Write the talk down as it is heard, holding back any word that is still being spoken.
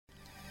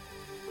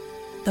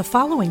The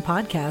following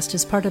podcast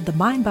is part of the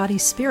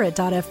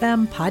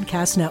MindBodySpirit.fm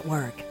podcast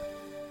network.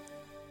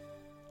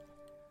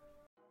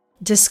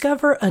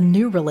 Discover a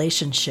new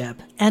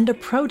relationship and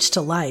approach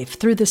to life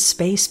through the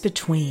space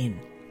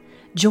between.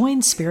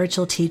 Join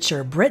spiritual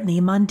teacher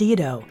Brittany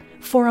Mondito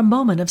for a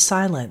moment of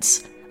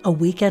silence, a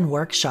weekend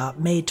workshop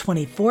May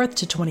 24th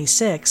to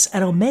 26th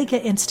at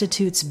Omega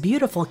Institute's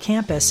beautiful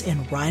campus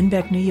in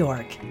Rhinebeck, New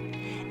York.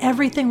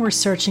 Everything we're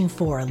searching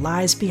for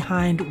lies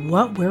behind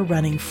what we're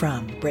running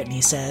from, Brittany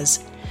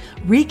says.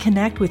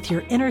 Reconnect with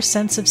your inner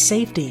sense of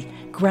safety,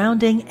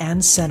 grounding,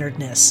 and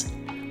centeredness.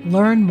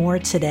 Learn more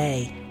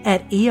today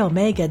at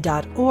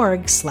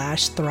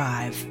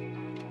eomega.org/thrive.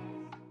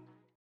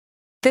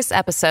 This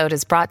episode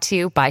is brought to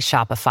you by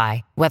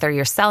Shopify. Whether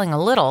you're selling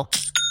a little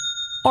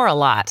or a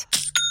lot,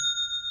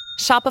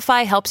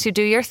 Shopify helps you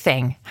do your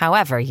thing,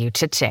 however you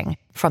cha-ching.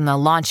 From the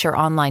launch your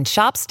online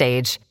shop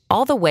stage,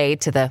 all the way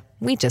to the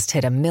we just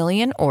hit 1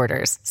 million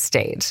orders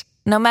stage.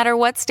 No matter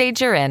what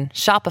stage you're in,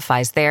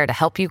 Shopify's there to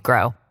help you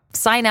grow.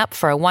 Sign up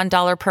for a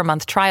 $1 per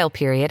month trial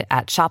period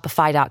at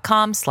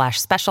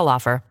shopify.com/special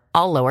offer,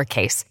 all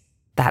lowercase.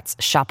 That's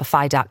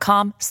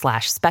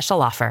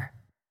shopify.com/special offer.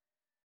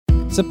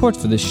 Support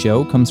for this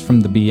show comes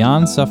from the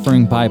Beyond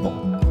Suffering Bible,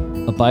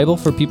 a Bible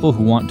for people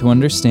who want to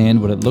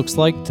understand what it looks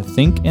like to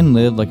think and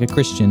live like a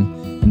Christian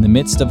in the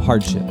midst of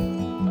hardship.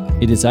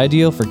 It is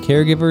ideal for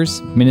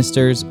caregivers,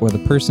 ministers, or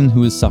the person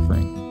who is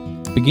suffering.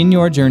 Begin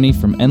your journey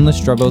from endless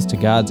struggles to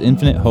God's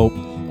infinite hope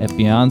at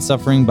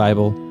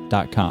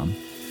BeyondSufferingBible.com.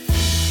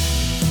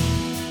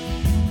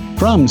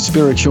 From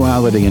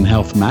Spirituality and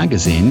Health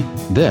magazine,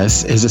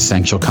 this is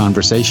Essential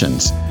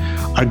Conversations.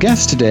 Our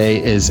guest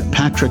today is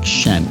Patrick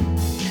Shen.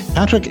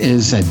 Patrick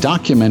is a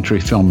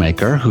documentary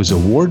filmmaker whose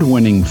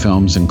award-winning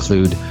films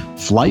include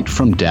Flight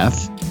from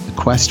Death, The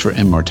Quest for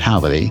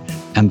Immortality,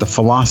 and The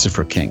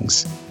Philosopher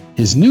Kings.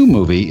 His new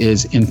movie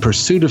is In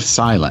Pursuit of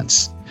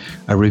Silence.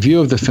 A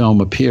review of the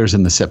film appears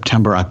in the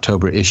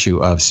September-October issue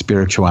of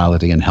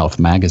Spirituality and Health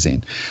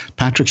magazine.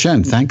 Patrick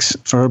Shen, thanks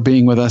for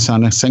being with us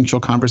on Essential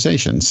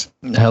Conversations.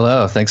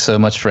 Hello. Thanks so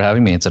much for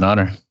having me. It's an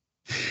honor.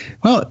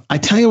 Well, I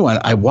tell you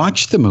what, I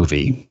watched the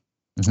movie,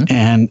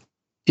 and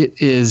it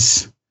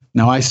is...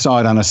 Now, I saw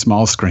it on a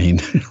small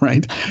screen,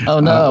 right? Oh,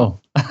 no.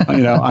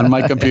 On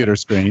my computer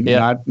screen,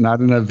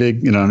 not in a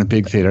big, in a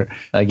big theater.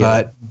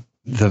 But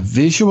the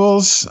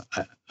visuals,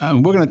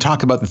 we're going to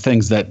talk about the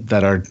things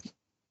that are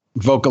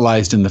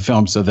vocalized in the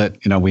film so that,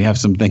 we have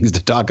some things to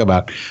talk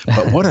about.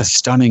 But what a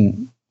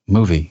stunning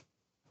movie.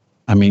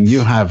 I mean,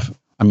 you've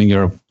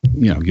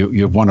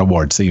won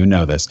awards, so you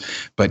know this,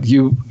 but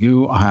you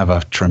have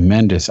a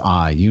tremendous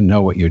eye. You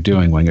know what you're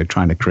doing when you're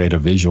trying to create a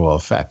visual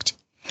effect.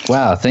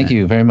 Wow. Thank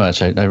you very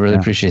much. I really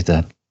appreciate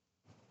that.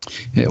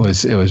 It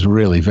was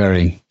really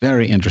very,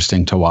 very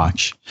interesting to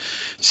watch.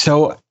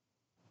 So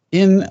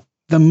in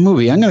the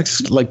movie, I'm going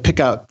to pick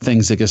out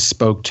things that just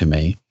spoke to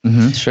me.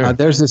 Sure.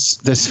 There's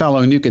this fellow,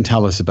 and you can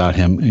tell us about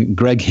him,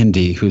 Greg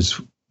Hindi, who's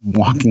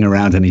walking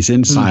around and he's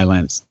in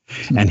silence,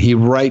 and he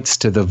writes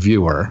to the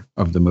viewer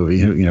of the movie,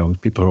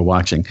 people who are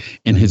watching,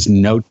 in his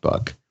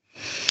notebook.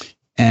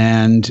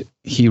 And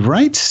he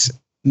writes,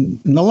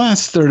 in the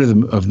last third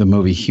of the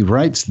movie, he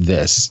writes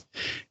this: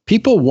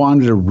 people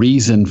wanted a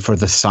reason for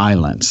the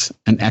silence,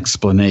 an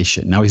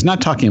explanation. Now, he's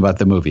not talking about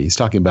the movie. He's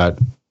talking about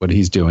what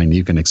he's doing.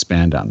 You can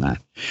expand on that.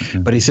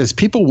 But he says,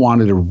 people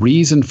wanted a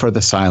reason for the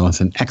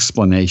silence, an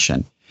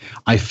explanation.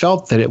 I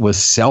felt that it was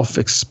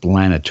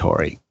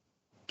self-explanatory.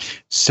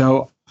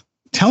 So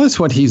tell us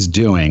what he's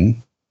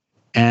doing,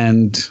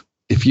 and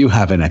if you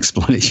have an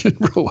explanation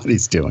for what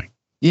he's doing.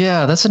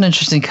 Yeah, that's an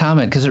interesting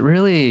comment because it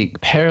really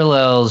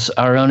parallels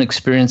our own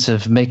experience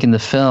of making the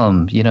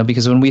film,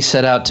 because when we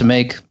set out to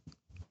make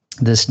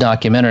this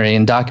documentary,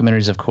 and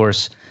documentaries, of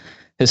course,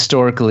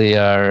 historically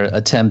are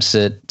attempts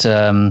at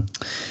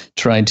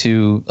trying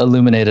to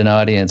illuminate an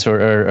audience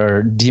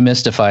or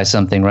demystify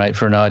something, right,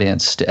 for an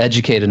audience, to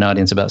educate an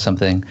audience about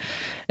something.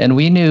 And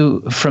we knew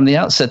from the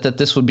outset that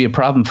this would be a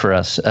problem for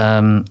us.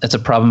 It's a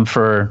problem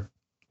for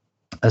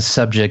a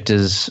subject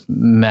as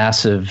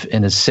massive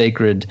and as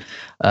sacred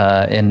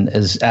and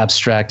as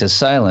abstract as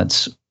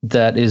silence.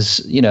 That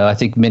is, I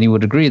think many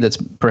would agree that's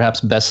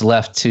perhaps best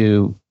left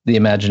to the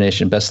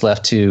imagination, best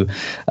left to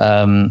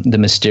the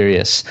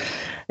mysterious.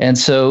 And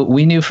so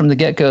we knew from the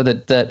get-go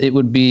that it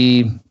would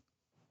be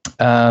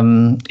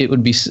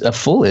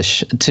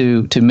foolish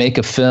to make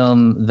a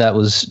film that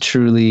was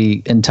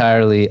truly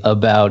entirely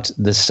about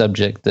the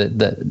subject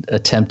that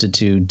attempted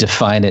to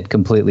define it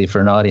completely for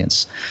an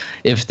audience,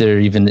 if there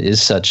even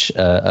is such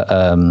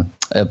a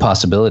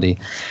possibility.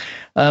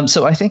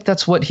 So I think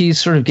that's what he's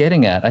sort of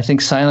getting at. I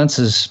think silence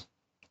is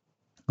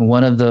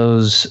one of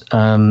those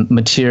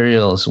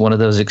materials, one of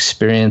those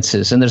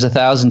experiences, and there's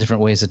 1,000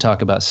 different ways to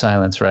talk about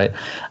silence, right?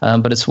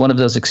 But it's one of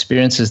those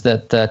experiences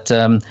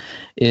that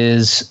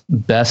is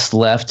best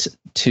left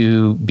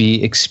to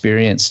be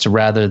experienced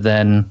rather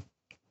than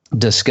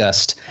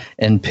discussed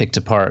and picked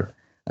apart.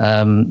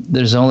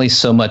 There's only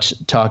so much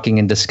talking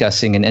and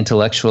discussing and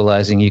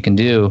intellectualizing you can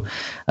do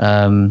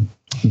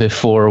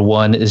before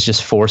one is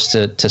just forced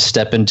to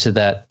step into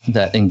that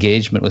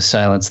engagement with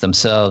silence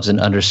themselves and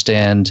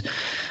understand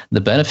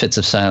the benefits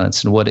of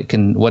silence and what it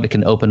can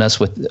open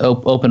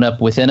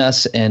up within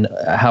us, and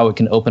how it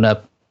can open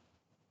up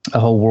a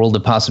whole world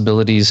of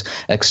possibilities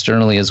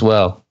externally as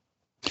well.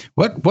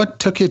 What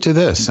took you to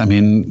this? I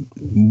mean,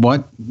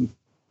 what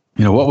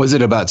was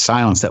it about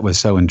silence that was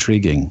so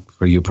intriguing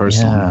for you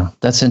personally? Yeah,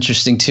 that's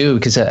interesting too,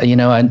 because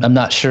I'm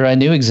not sure I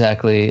knew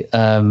exactly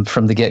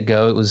from the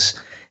get-go. It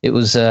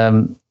was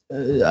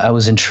I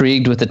was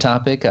intrigued with the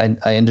topic.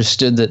 I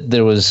understood that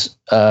there was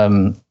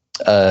a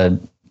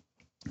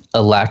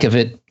lack of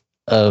it,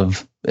 a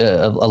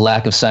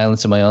lack of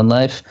silence in my own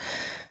life.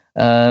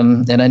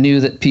 And I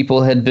knew that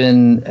people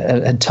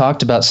had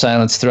talked about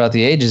silence throughout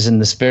the ages in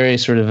this very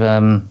sort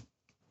of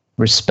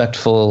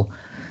respectful,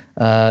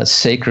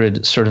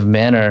 sacred sort of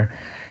manner.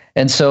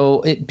 And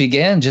so it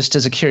began just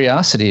as a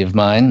curiosity of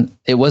mine.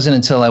 It wasn't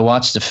until I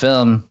watched a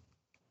film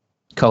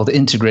called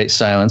Integrate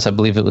Silence. I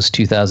believe it was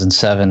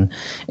 2007.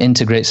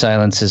 Integrate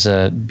Silence is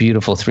a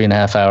beautiful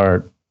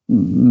 3.5-hour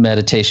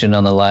meditation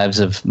on the lives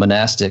of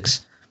monastics.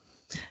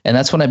 And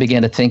that's when I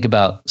began to think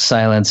about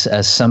silence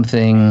as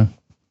something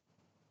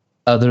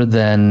other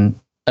than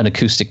an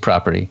acoustic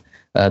property,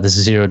 the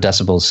 0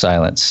 decibels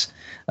silence,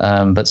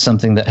 but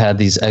something that had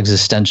these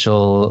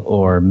existential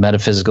or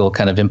metaphysical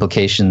kind of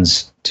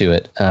implications to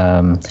it.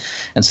 And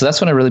so that's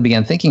when I really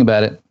began thinking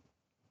about it.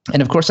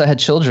 And of course, I had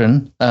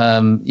children,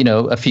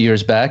 a few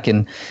years back,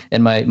 and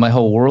my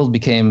whole world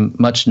became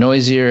much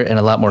noisier and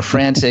a lot more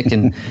frantic.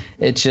 And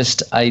it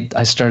just, I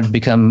started to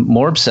become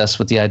more obsessed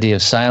with the idea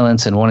of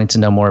silence and wanting to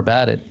know more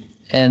about it.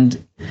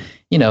 And,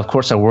 of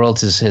course, our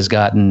world has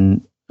gotten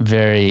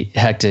very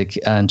hectic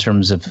in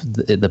terms of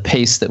the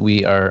pace that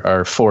we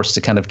are forced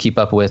to kind of keep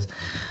up with.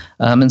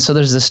 And so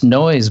there's this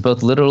noise,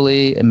 both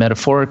literally and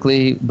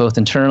metaphorically, both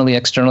internally,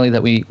 externally,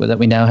 that we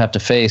now have to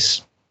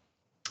face.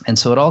 And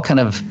so it all kind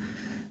of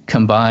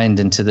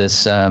combined into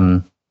this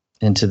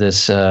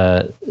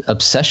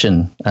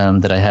obsession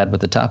that I had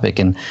with the topic,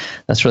 and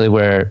that's really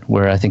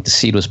where I think the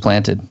seed was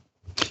planted.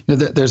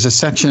 There's a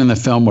section in the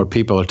film where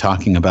people are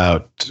talking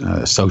about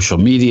social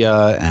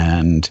media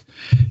and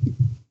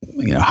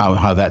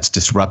how that's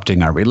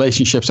disrupting our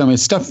relationships. I mean,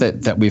 it's stuff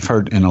that we've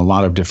heard in a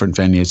lot of different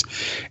venues,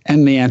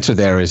 and the answer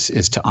there is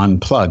to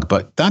unplug.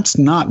 But that's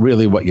not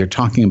really what you're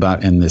talking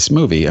about in this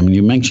movie. I mean,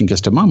 you mentioned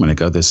just a moment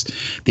ago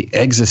the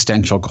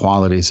existential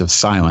qualities of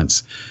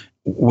silence,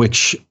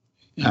 which,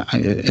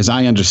 as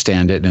I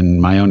understand it,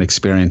 in my own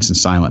experience in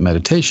silent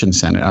meditation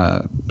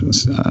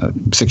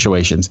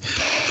situations,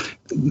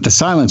 the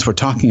silence we're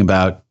talking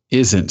about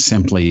isn't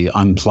simply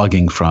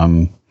unplugging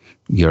from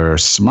your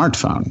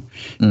smartphone.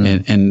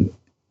 And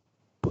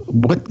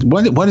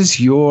what is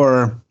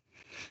your,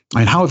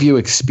 how have you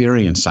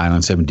experienced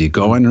silence? I mean, do you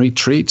go on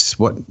retreats?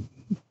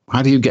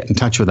 How do you get in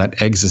touch with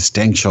that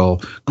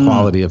existential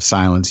quality of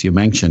silence you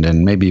mentioned?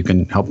 And maybe you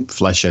can help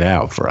flesh it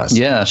out for us.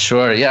 Yeah,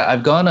 sure. Yeah,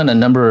 I've gone on a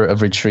number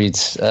of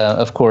retreats.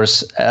 Of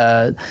course,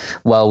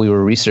 while we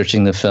were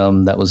researching the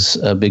film, that was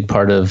a big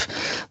part of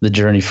the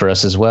journey for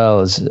us as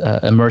well, is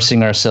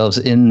immersing ourselves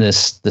in the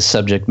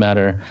subject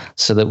matter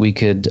so that we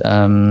could,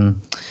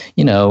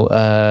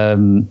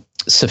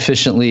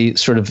 sufficiently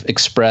sort of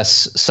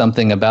express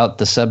something about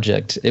the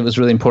subject. It was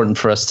really important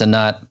for us to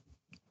not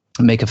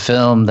make a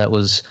film that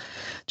was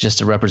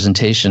just a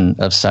representation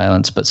of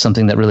silence, but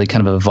something that really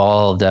kind of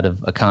evolved out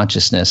of a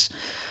consciousness.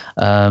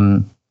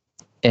 And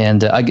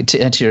I get to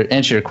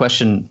answer your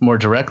question more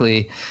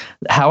directly.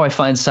 How I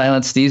find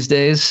silence these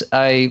days,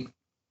 I'm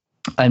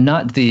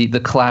not the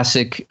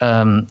classic,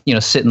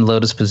 sit in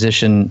lotus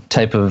position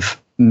type of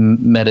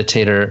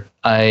meditator.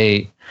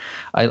 I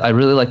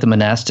really like the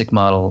monastic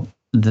model,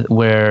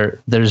 where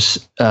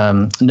there's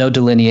no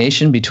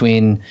delineation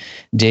between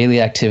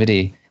daily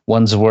activity,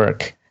 one's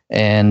work,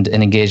 and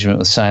an engagement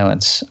with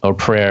silence, or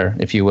prayer,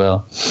 if you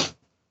will.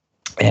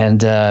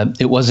 And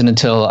it wasn't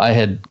until I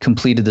had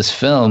completed this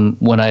film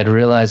when I had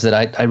realized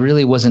that I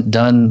really wasn't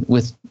done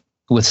with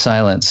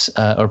silence,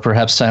 or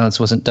perhaps silence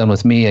wasn't done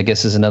with me, I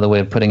guess is another way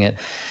of putting it.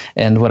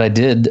 And what I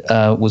did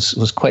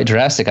was quite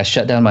drastic. I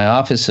shut down my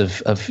office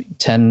of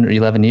 10 or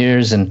 11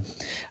 years, and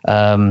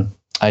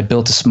I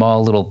built a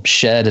small little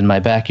shed in my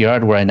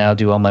backyard where I now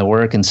do all my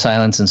work in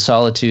silence and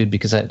solitude,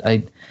 because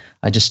I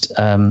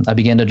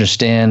began to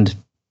understand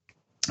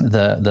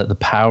the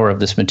power of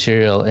this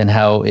material and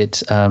how it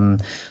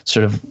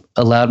sort of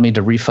allowed me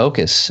to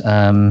refocus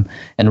and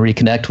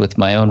reconnect with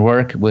my own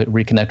work,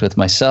 reconnect with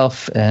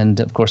myself,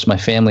 and of course my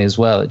family as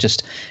well.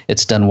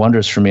 It's done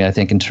wonders for me, I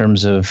think, in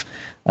terms of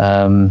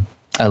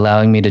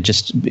allowing me to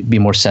just be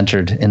more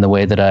centered in the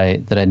way that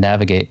I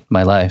navigate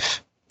my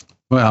life.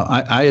 Well,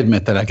 I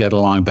admit that I get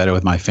along better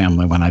with my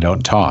family when I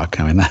don't talk.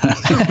 I mean,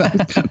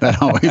 that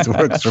always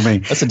works for me.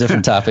 That's a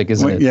different topic,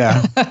 isn't it?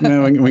 Yeah.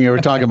 When you were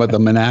talking about the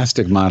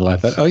monastic model, I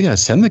thought, oh yeah,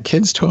 send the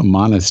kids to a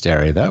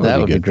monastery. That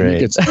would be good. Great.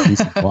 Get some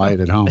peace and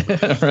quiet at home.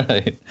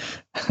 Right.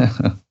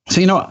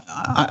 So,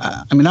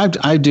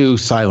 I do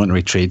silent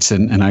retreats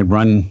and I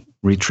run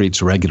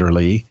retreats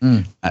regularly.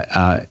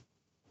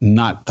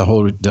 not the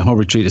whole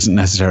retreat isn't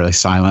necessarily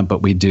silent,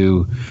 but we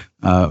do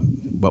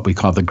what we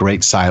call the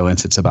Great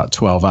Silence. It's about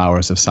 12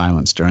 hours of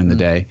silence during the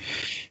day.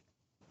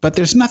 But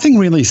there's nothing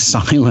really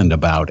silent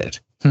about it.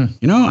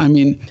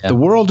 The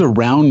world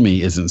around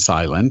me isn't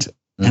silent.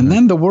 And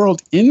then the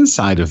world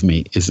inside of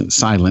me isn't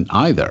silent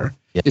either.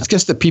 Yeah. It's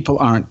just that people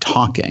aren't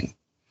talking.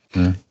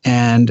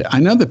 And I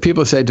know that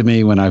people say to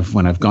me when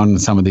I've gone to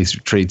some of these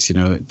retreats,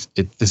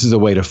 this is a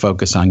way to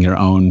focus on your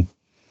own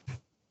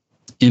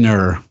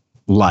inner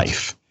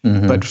life.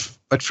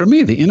 But for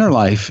me, the inner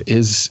life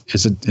is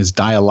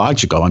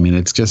dialogical. I mean,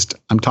 it's just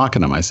I'm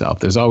talking to myself.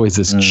 There's always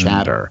this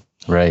chatter,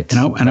 right?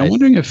 And I'm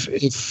wondering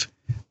if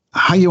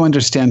how you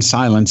understand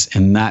silence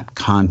in that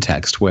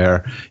context,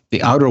 where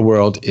the outer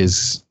world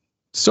is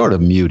sort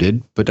of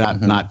muted, but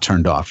not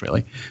turned off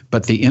really.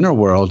 But the inner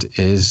world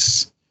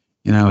is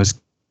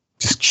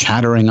just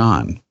chattering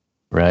on.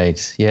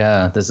 Right.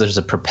 Yeah. There's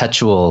a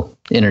perpetual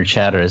inner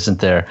chatter, isn't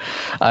there?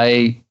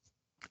 I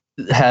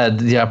had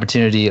the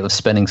opportunity of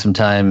spending some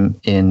time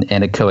in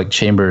anechoic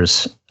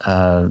chambers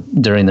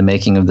during the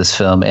making of this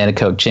film.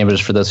 Anechoic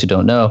chambers, for those who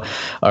don't know,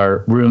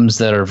 are rooms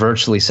that are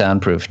virtually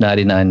soundproof,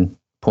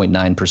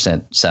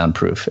 99.9%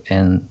 soundproof.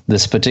 And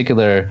this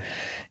particular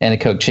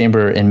anechoic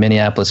chamber in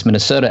Minneapolis,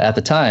 Minnesota, at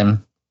the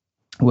time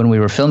when we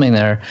were filming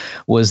there,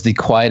 was the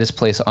quietest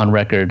place on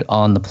record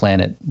on the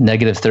planet.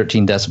 Negative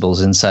 13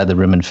 decibels inside the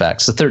room, in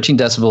fact. So 13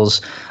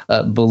 decibels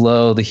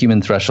below the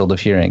human threshold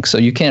of hearing. So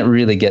you can't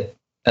really get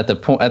at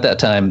that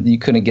time, you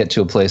couldn't get to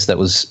a place that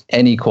was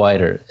any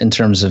quieter in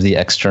terms of the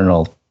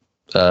external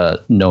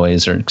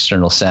noise or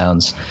external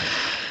sounds.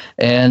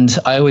 And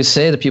I always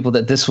say to people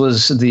that this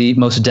was the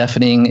most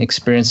deafening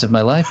experience of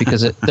my life,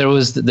 because there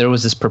was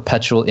this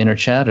perpetual inner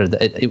chatter.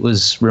 It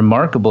was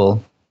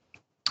remarkable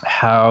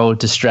how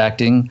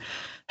distracting,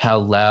 how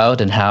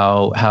loud, and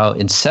how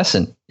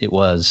incessant it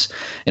was.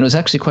 And it was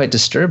actually quite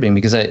disturbing,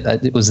 because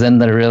it was then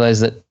that I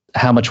realized that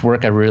how much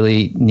work I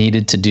really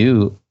needed to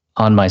do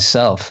on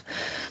myself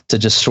to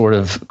just sort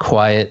of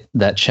quiet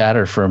that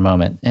chatter for a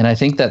moment. And I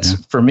think that's,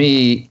 for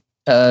me,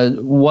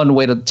 one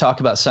way to talk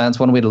about silence,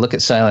 one way to look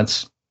at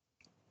silence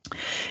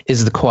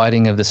is the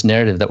quieting of this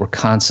narrative that we're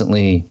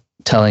constantly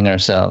telling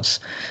ourselves,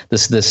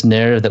 this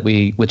narrative that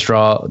we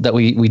draw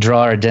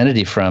our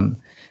identity from.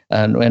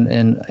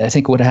 And I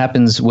think what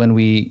happens when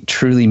we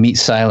truly meet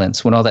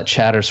silence, when all that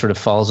chatter sort of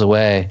falls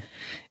away,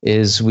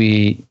 is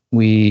we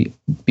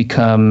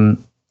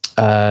become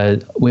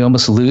we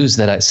almost lose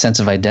that sense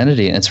of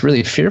identity, and it's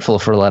really fearful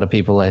for a lot of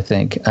people, I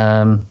think.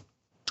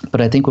 But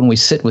I think when we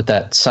sit with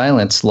that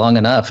silence long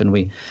enough, and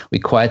we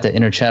quiet that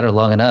inner chatter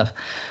long enough,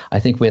 I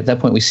think at that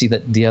point we see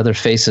the other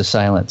face of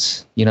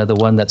silence. The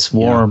one that's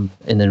warm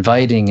and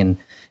inviting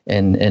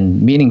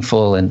and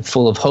meaningful and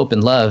full of hope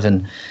and love,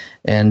 and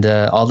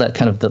all that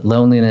kind of the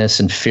loneliness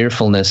and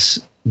fearfulness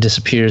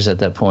disappears at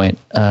that point.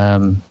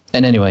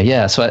 And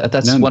anyway, so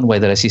that's one way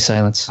that I see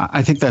silence.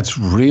 I think that's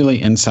really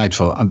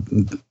insightful.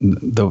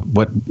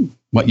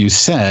 What you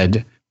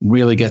said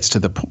really gets to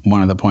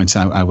one of the points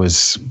I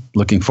was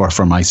looking for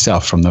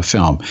myself from the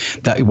film.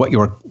 That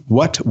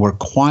what we're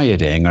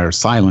quieting or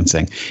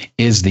silencing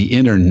is the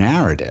inner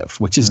narrative,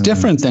 which is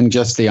different than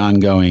just the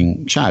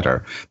ongoing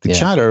chatter. The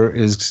chatter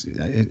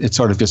it's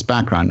sort of just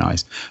background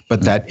noise.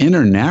 But that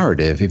inner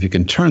narrative, if you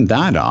can turn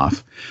that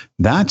off,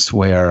 that's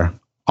where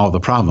all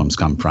the problems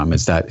come from.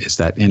 Is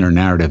that inner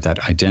narrative, that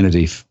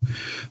identity,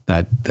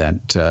 that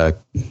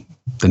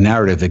the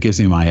narrative that gives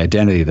me my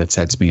identity, that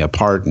sets me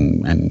apart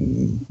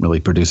and really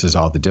produces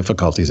all the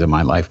difficulties of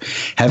my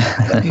life. At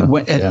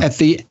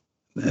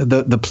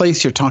the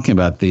place you're talking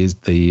about, the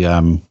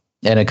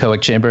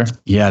anechoic chamber.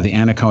 Yeah, the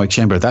anechoic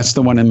chamber. That's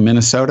the one in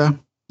Minnesota.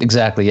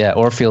 Exactly. Yeah,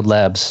 Orfield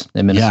Labs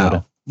in Minnesota.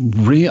 Yeah.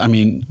 I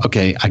mean,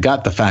 okay, I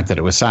got the fact that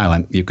it was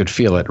silent. You could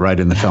feel it right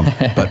in the film.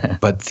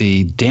 But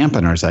the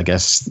dampeners, I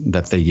guess,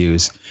 that they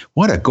use,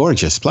 what a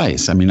gorgeous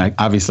place. I mean,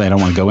 obviously I don't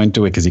want to go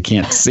into it because you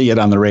can't see it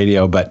on the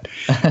radio, but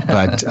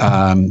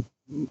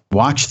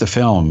watch the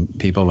film,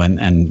 people,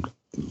 and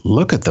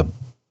look at the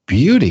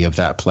beauty of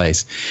that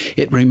place.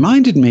 It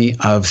reminded me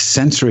of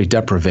sensory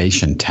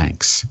deprivation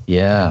tanks.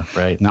 Yeah,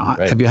 right. Now,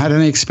 right. Have you had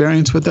any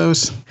experience with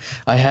those?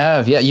 I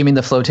have. Yeah, you mean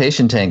the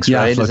flotation tanks,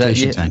 right? Yeah,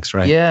 flotation tanks,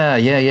 right.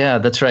 Yeah,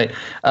 that's right.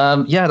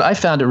 I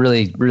found it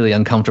really, really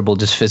uncomfortable,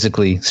 just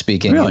physically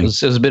speaking. Really?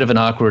 It was a bit of an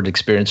awkward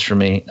experience for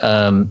me.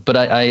 But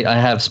I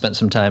have spent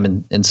some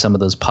time in some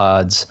of those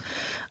pods.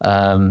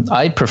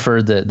 I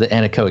preferred the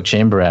anechoic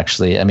chamber,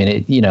 actually. I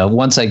mean,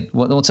 once I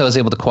was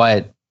able to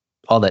quiet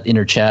all that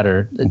inner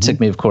chatter, it took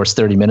me, of course,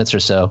 30 minutes or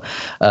so.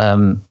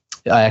 I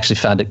actually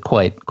found it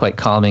quite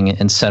calming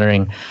and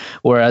centering.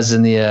 Whereas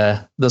in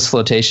those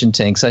flotation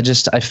tanks,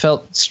 I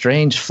felt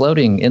strange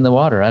floating in the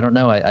water. I don't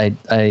know. I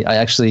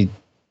actually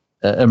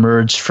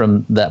emerged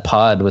from that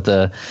pod with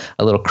a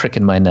little crick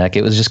in my neck.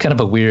 It was just kind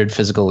of a weird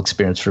physical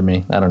experience for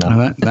me. I don't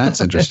know. Oh,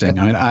 that's interesting.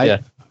 I mean,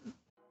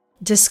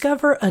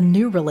 Discover a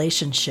new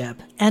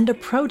relationship and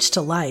approach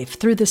to life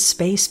through the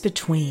space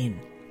between.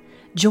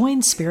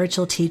 Join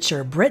spiritual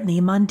teacher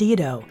Brittany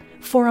Mondito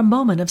for a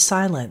moment of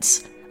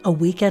silence, a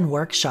weekend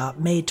workshop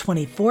May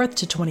 24th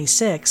to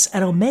 26th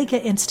at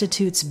Omega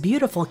Institute's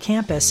beautiful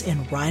campus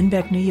in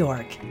Rhinebeck, New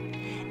York.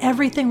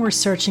 Everything we're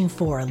searching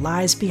for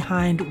lies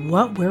behind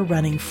what we're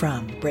running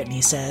from,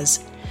 Brittany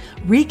says.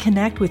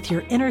 Reconnect with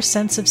your inner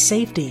sense of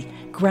safety,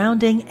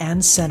 grounding,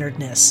 and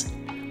centeredness.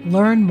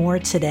 Learn more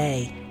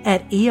today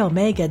at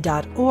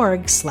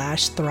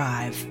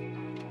eomega.org/thrive.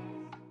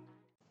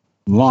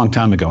 Long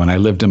time ago, when I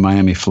lived in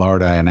Miami,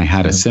 Florida, and I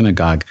had a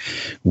synagogue,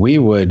 we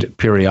would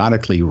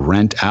periodically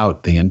rent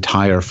out the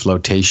entire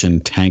flotation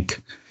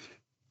tank.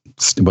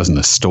 It wasn't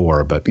a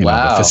store, but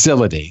the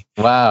facility.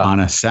 Wow. On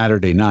a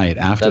Saturday night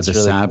after the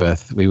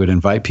Sabbath, cool. We would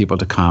invite people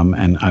to come,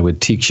 and I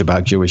would teach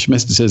about Jewish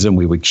mysticism.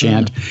 We would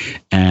chant,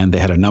 and they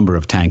had a number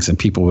of tanks, and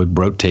people would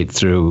rotate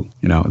through,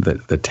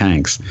 the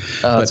tanks.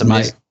 Oh, that's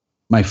amazing.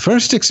 My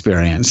first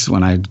experience,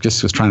 when I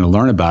just was trying to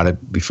learn about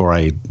it before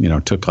I,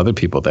 took other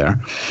people there,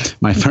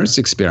 my first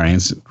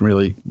experience,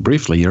 really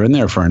briefly, you're in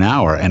there for an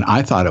hour, and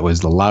I thought it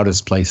was the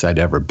loudest place I'd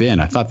ever been.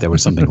 I thought there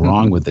was something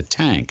wrong with the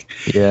tank.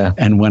 Yeah.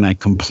 And when I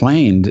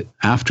complained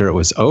after it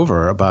was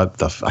over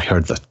about I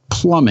heard the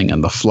plumbing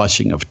and the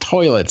flushing of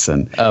toilets,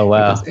 and oh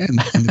wow, and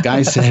the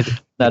guy said,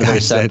 not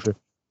very soundproof.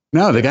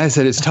 No, the guy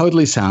said it's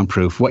totally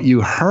soundproof. What you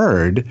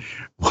heard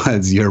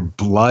was your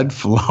blood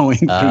flowing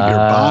through your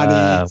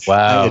body.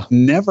 Wow. I had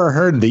never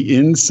heard the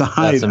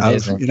inside of,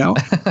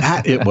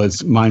 that. It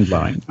was mind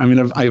blowing. I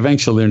mean, I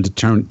eventually learned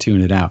to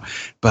tune it out,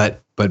 but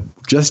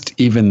just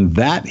even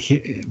that,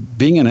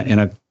 being in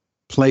a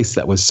place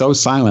that was so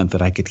silent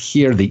that I could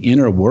hear the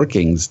inner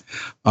workings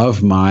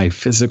of my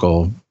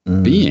physical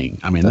being.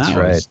 I mean,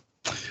 that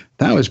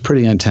was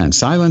pretty intense.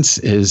 Silence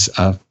is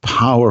a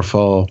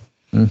powerful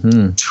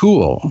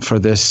tool for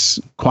this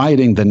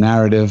quieting the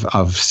narrative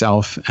of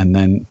self and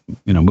then,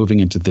 moving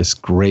into this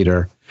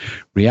greater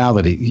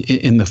reality.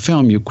 In the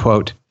film, you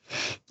quote,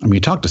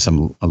 you talk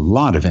to a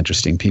lot of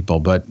interesting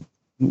people, but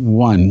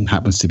one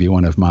happens to be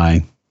one of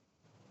my,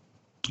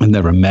 I've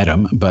never met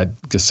him, but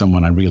just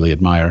someone I really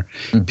admire,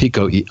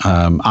 Pico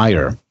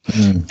Iyer.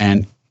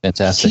 And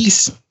fantastic.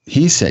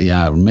 He said,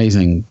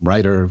 amazing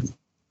writer,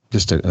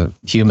 just a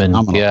human.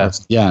 Yeah.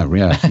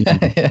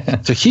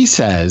 So he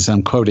says,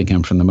 I'm quoting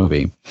him from the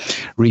movie,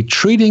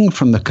 retreating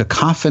from the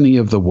cacophony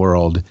of the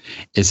world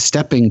is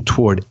stepping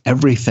toward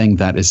everything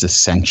that is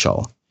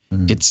essential.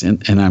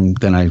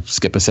 Then I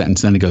skip a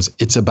sentence. Then he goes,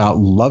 it's about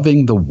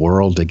loving the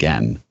world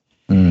again.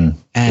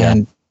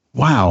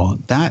 Wow,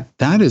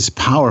 that is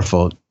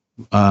powerful.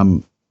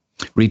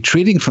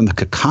 Retreating from the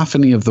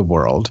cacophony of the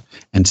world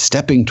and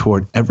stepping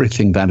toward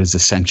everything that is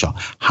essential.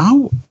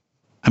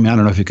 I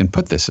don't know if you can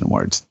put this in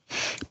words,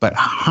 but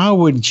how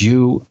would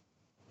you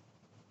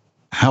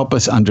help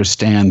us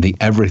understand the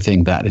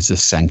everything that is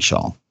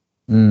essential?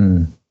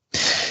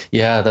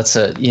 Yeah, that's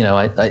how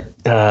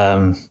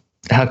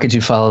could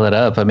you follow that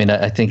up?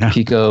 I think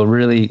Pico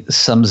really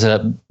sums it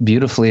up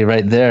beautifully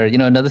right there.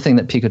 Another thing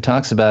that Pico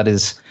talks about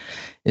is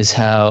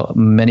how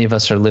many of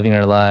us are living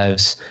our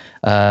lives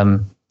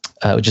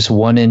just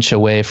 1 inch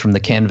away from the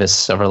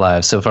canvas of our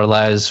lives. So if our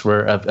lives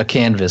were a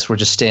canvas, we're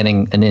just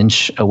standing an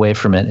inch away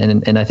from it.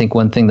 And I think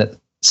one thing that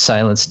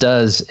silence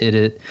does,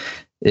 it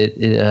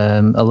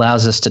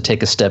allows us to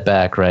take a step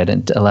back, right?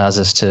 And allows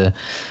us to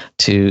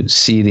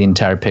see the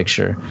entire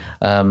picture,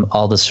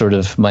 all the sort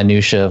of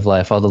minutia of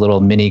life, all the little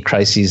mini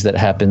crises that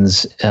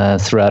happens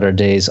throughout our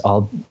days,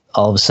 all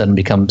of a sudden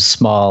become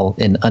small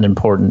and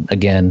unimportant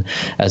again,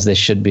 as they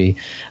should be.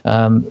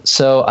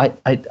 So I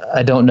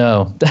don't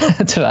know.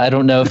 I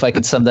don't know if I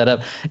could sum that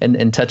up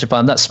and touch upon.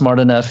 I'm not smart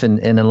enough and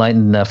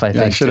enlightened enough, I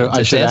think. I should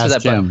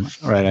ask him.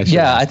 Right. I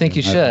think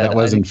you should. That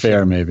wasn't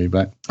fair, maybe,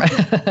 but.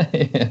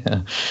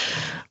 Yeah.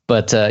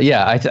 But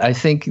I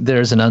think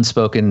there's an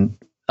unspoken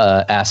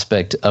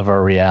aspect of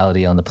our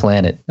reality on the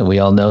planet, and we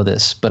all know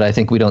this. But I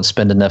think we don't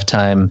spend enough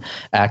time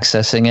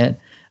accessing it.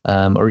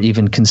 Or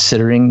even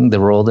considering the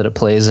role that it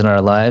plays in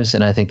our lives.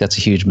 And I think that's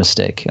a huge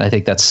mistake. I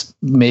think that's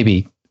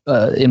maybe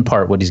in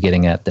part what he's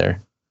getting at there.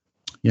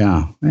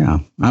 Yeah.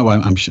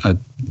 I'm sure,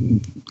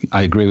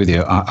 I agree with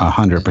you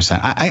 100%.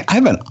 I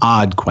have an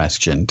odd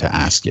question to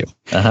ask you.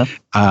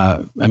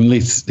 At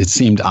least it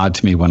seemed odd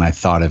to me when I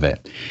thought of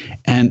it.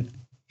 And,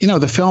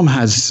 the film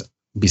has,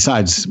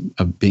 besides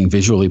being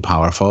visually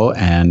powerful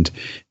and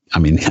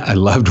I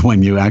loved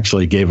when you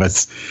actually gave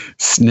us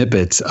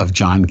snippets of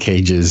John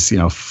Cage's,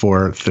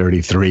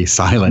 4:33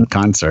 silent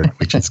concert,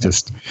 which is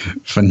just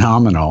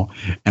phenomenal.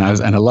 And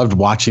I loved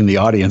watching the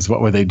audience.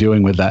 What were they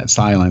doing with that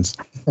silence?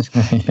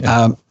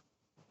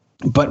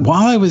 But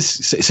while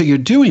so you're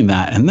doing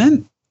that, and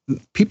then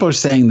people are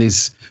saying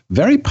these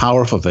very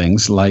powerful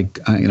things like,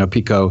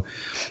 Pico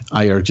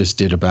Iyer just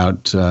did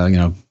about,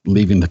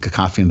 leaving the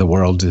cacophony of the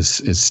world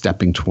is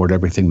stepping toward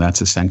everything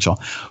that's essential.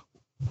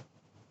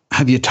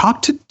 Have you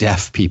talked to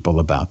deaf people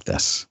about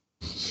this?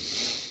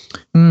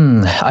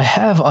 I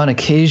have on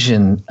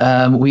occasion.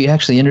 We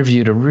actually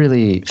interviewed a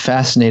really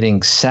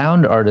fascinating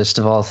sound artist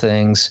of all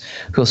things,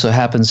 who also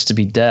happens to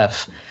be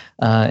deaf,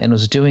 and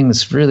was doing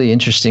this really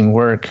interesting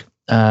work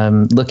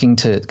looking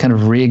to kind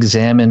of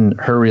re-examine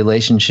her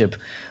relationship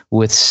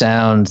with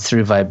sound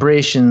through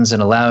vibrations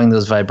and allowing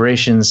those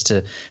vibrations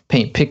to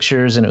paint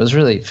pictures. And it was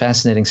really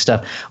fascinating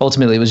stuff.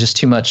 Ultimately, it was just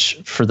too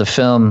much for the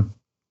film.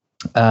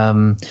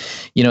 At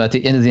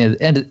the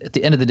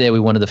end of the day, we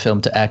wanted the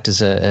film to act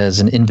as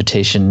an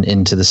invitation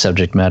into the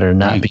subject matter,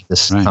 not be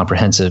this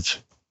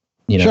comprehensive,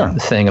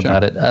 thing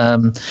about it.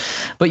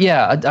 But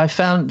yeah, I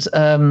found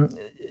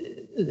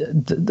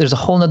there's a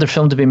whole nother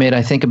film to be made,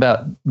 I think,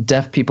 about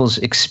deaf people's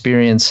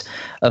experience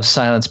of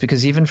silence,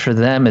 because even for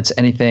them, it's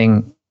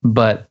anything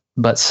but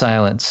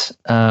silence.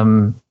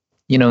 In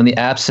the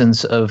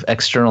absence of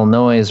external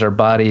noise, our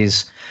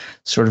bodies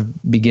sort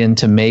of begin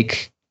to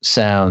make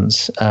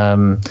sounds,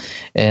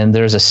 and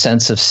there's a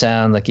sense of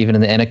sound, like even in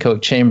the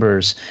anechoic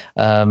chambers,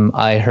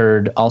 I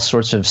heard all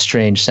sorts of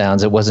strange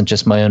sounds. It wasn't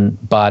just my own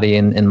body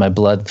and my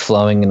blood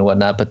flowing and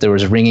whatnot, but there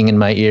was ringing in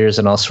my ears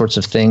and all sorts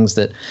of things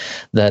that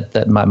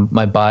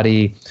my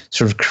body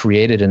sort of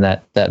created in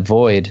that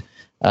void,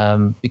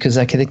 because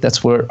I think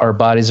that's what our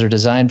bodies are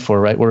designed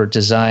for, right? We're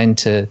designed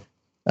to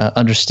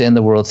understand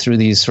the world through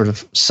these sort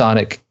of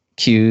sonic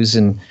cues,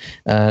 and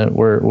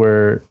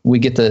where we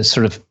get the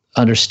sort of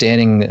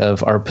understanding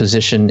of our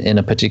position in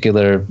a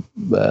particular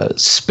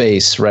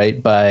space,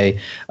 right, by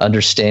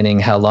understanding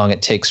how long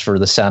it takes for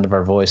the sound of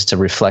our voice to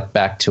reflect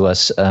back to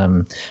us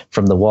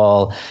from the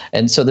wall.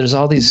 And so there's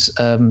all these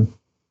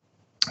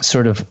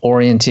sort of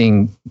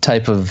orienting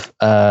type of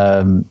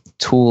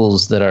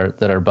tools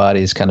that our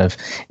bodies kind of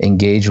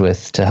engage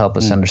with to help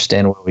us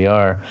understand where we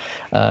are.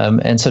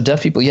 And so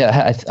deaf people,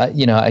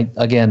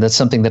 again, that's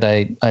something that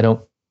I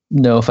don't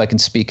know if I can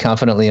speak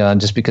confidently on,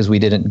 just because we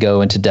didn't go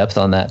into depth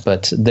on that,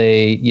 but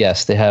they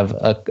have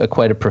a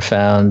quite a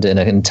profound and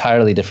an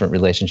entirely different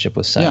relationship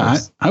with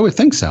silence. Yeah, I would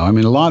think so. I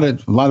mean, a lot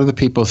of the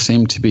people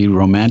seem to be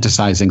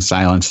romanticizing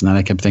silence, and then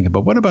I kept thinking,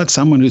 but what about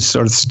someone who's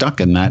sort of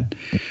stuck in that?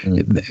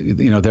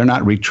 They're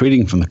not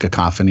retreating from the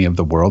cacophony of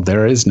the world.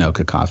 There is no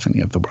cacophony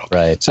of the world,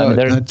 right? So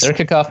their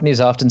cacophony is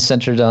often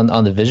centered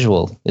on the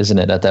visual, isn't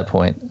it? At that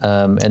point,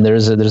 and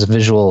there's a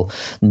visual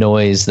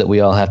noise that we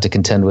all have to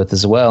contend with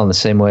as well, in the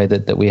same way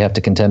that we have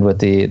to contend with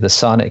the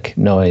sonic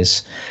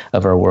noise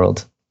of our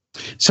world.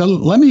 So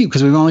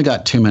because we've only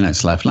got 2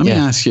 minutes left, let me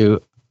ask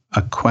you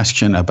a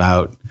question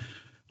about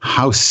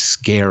how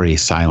scary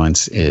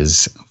silence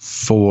is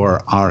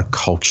for our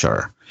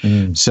culture.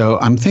 So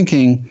I'm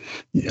thinking,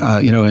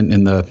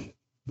 in the,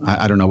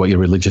 I don't know what your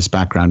religious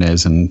background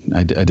is, and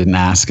I didn't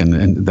ask,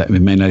 and that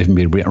it may not even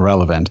be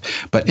relevant.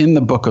 But in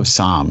the book of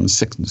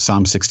Psalms,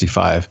 Psalm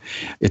 65,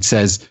 it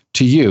says,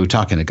 to you,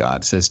 talking to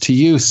God, says, to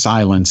you,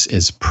 silence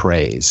is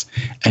praise.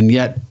 And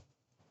yet,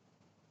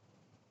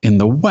 in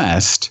the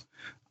West,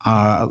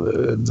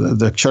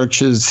 the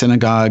churches,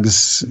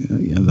 synagogues,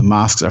 the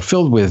mosques are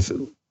filled with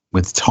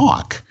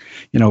talk,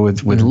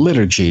 with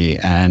liturgy.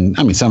 And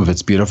I mean, some of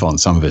it's beautiful and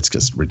some of it's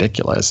just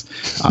ridiculous.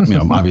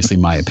 Obviously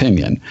my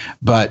opinion,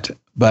 but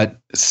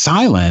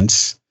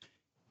silence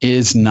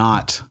is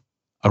not,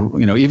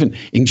 even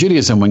in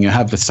Judaism, when you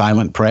have the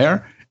silent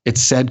prayer, it's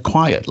said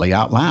quietly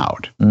out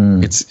loud.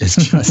 It's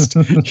just,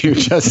 you're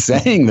just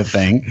saying the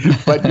thing,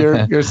 but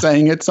you're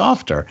saying it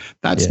softer.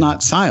 That's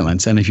not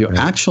silence. And if you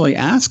actually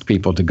ask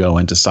people to go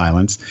into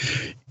silence,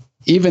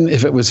 even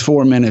if it was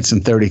 4 minutes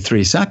and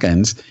 33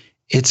 seconds,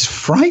 it's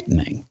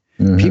frightening.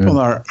 People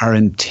are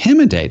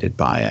intimidated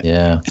by it.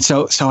 Yeah.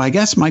 So I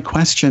guess my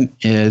question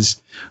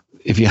is,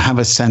 if you have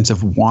a sense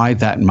of why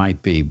that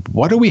might be,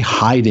 what are we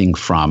hiding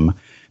from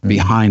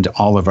behind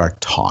all of our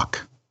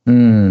talk?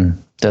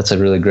 That's a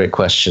really great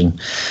question.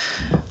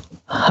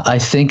 I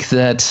think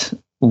that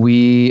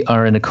we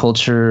are in a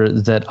culture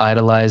that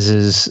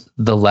idolizes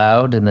the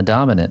loud and the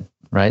dominant,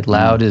 right?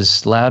 Loud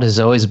has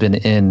always been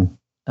in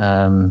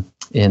the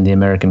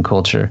American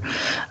culture.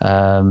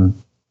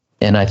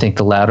 And I think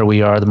the louder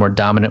we are, the more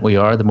dominant we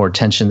are, the more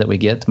attention that we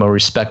get, the more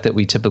respect that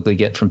we typically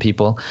get from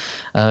people.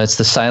 It's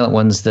the silent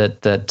ones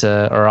that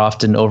are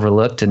often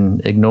overlooked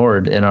and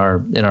ignored in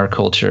our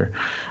culture.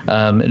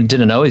 It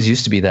didn't always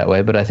used to be that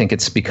way, but I think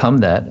it's become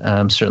that,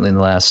 certainly in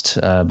the last,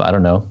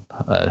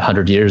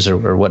 100 years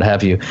or what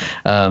have you.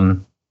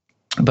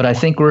 But I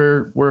think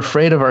we're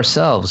afraid of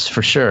ourselves,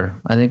 for sure.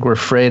 I think we're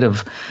afraid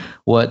of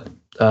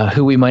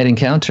who we might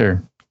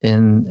encounter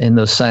in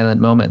those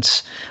silent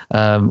moments,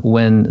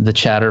 when the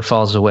chatter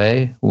falls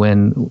away,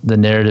 when the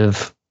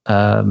narrative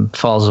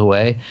falls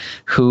away.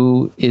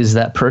 Who is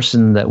that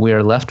person that we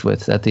are left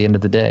with at the end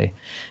of the day?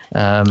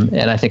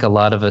 And I think a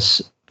lot of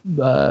us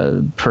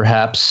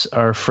perhaps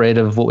are afraid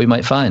of what we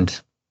might find.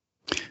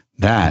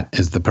 That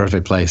is the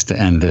perfect place to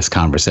end this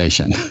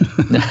conversation.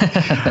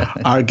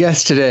 Our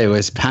guest today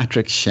was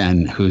Patrick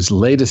Shen, whose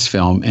latest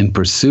film, In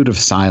Pursuit of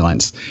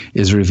Silence,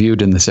 is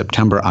reviewed in the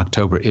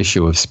September-October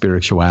issue of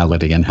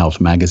Spirituality and Health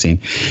magazine.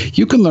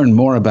 You can learn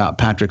more about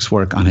Patrick's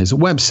work on his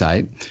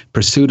website,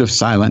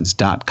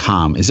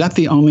 pursuitofsilence.com. Is that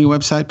the only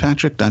website,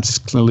 Patrick? That's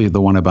clearly the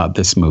one about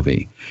this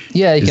movie.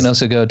 Yeah, you can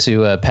also go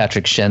to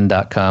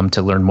patrickshen.com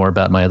to learn more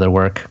about my other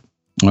work.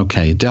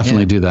 Okay,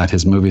 definitely do that.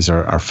 His movies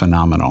are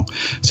phenomenal.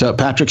 So,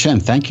 Patrick Shen,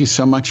 thank you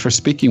so much for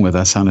speaking with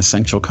us on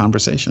Essential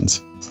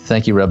Conversations.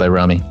 Thank you, Rabbi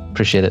Rami.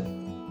 Appreciate it.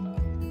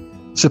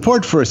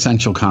 Support for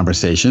Essential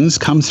Conversations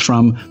comes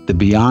from the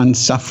Beyond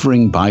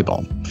Suffering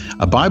Bible,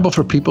 a Bible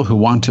for people who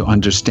want to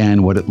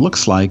understand what it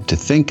looks like to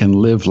think and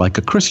live like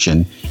a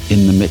Christian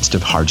in the midst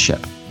of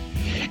hardship.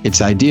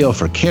 It's ideal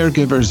for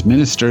caregivers,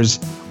 ministers,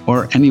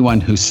 or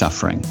anyone who's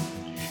suffering.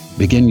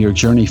 Begin your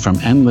journey from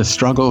endless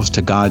struggles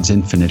to God's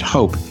infinite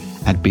hope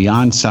at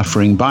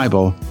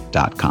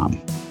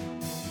BeyondSufferingBible.com.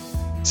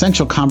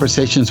 Essential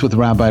Conversations with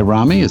Rabbi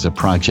Rami is a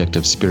project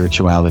of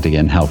Spirituality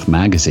and Health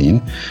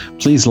magazine.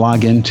 Please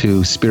log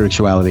into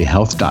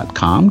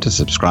spiritualityhealth.com to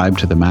subscribe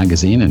to the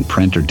magazine in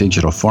print or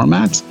digital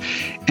formats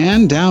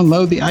and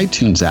download the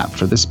iTunes app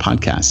for this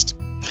podcast.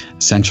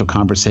 Essential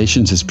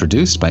Conversations is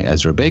produced by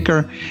Ezra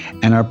Baker,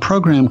 and our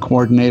program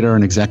coordinator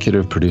and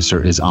executive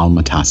producer is Al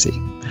Matasi.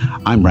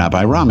 I'm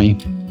Rabbi Rami.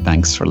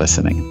 Thanks for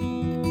listening.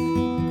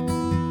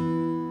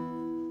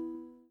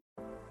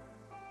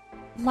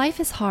 Life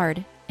is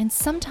hard, and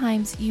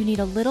sometimes you need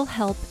a little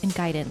help and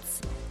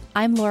guidance.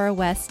 I'm Laura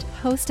West,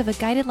 host of a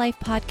Guided Life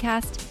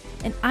podcast,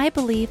 and I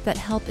believe that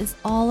help is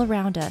all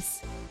around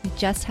us. We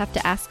just have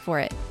to ask for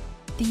it.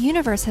 The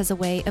universe has a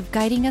way of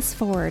guiding us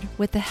forward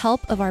with the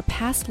help of our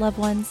past loved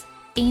ones,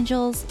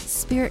 angels,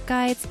 spirit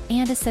guides,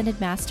 and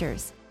ascended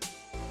masters.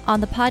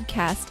 On the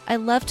podcast, I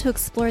love to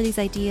explore these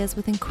ideas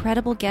with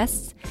incredible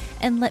guests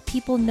and let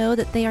people know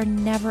that they are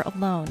never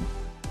alone.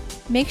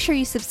 Make sure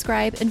you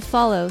subscribe and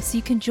follow so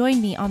you can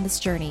join me on this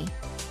journey.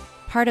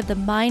 Part of the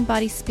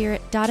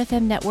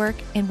MindBodySpirit.fm network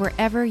and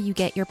wherever you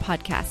get your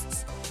podcasts.